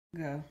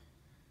Go.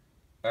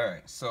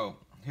 Alright, so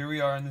here we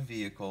are in the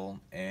vehicle,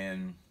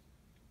 and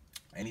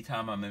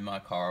anytime I'm in my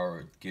car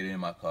or get in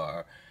my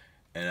car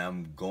and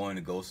I'm going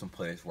to go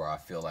someplace where I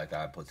feel like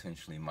I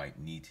potentially might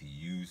need to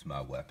use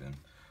my weapon,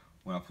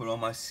 when I put on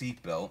my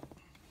seatbelt,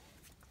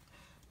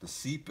 the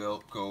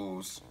seatbelt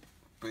goes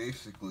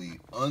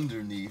basically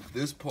underneath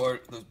this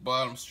part, this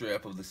bottom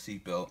strap of the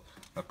seatbelt.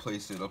 I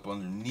place it up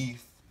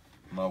underneath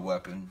my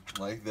weapon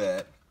like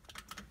that.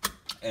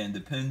 And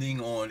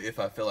depending on if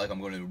I feel like I'm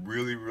going to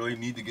really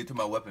need to get to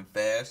my weapon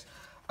fast,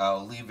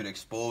 I'll leave it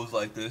exposed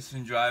like this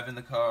and drive in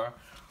the car,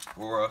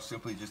 or I'll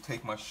simply just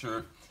take my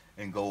shirt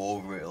and go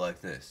over it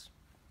like this.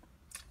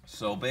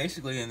 So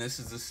basically, and this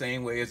is the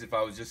same way as if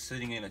I was just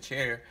sitting in a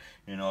chair,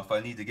 if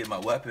I need to get my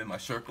weapon, my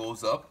shirt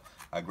goes up,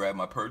 I grab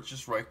my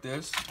purchase like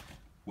this,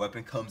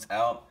 weapon comes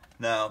out.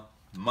 Now,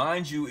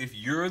 mind you, if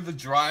you're the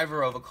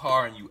driver of a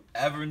car and you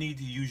ever need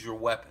to use your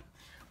weapon,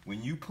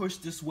 when you push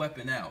this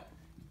weapon out,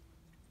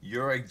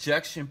 your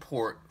ejection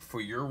port for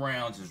your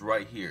rounds is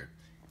right here.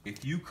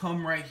 If you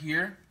come right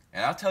here,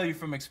 and I'll tell you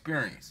from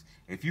experience,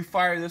 if you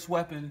fire this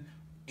weapon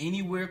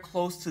anywhere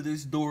close to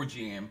this door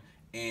jamb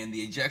and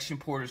the ejection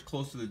port is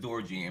close to the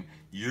door jamb,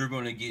 you're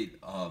going to get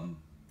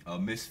a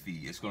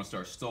misfeed. It's going to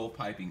start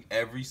stovepiping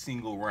every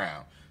single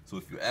round. So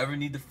if you ever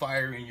need to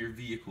fire in your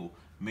vehicle,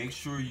 make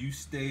sure you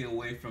stay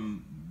away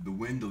from the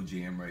window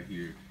jamb right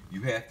here.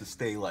 You have to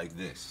stay like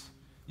this.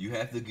 You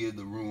have to give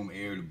the room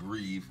air to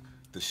breathe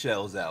the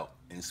shells out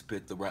and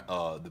spit the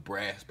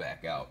brass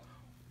back out.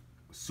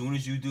 As soon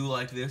as you do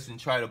like this and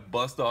try to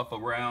bust off a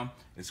round,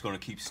 it's going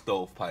to keep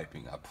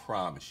stovepiping, I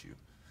promise you.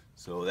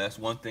 So that's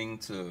one thing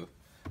to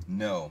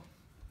know.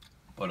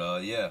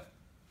 But yeah,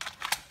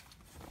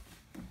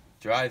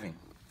 driving.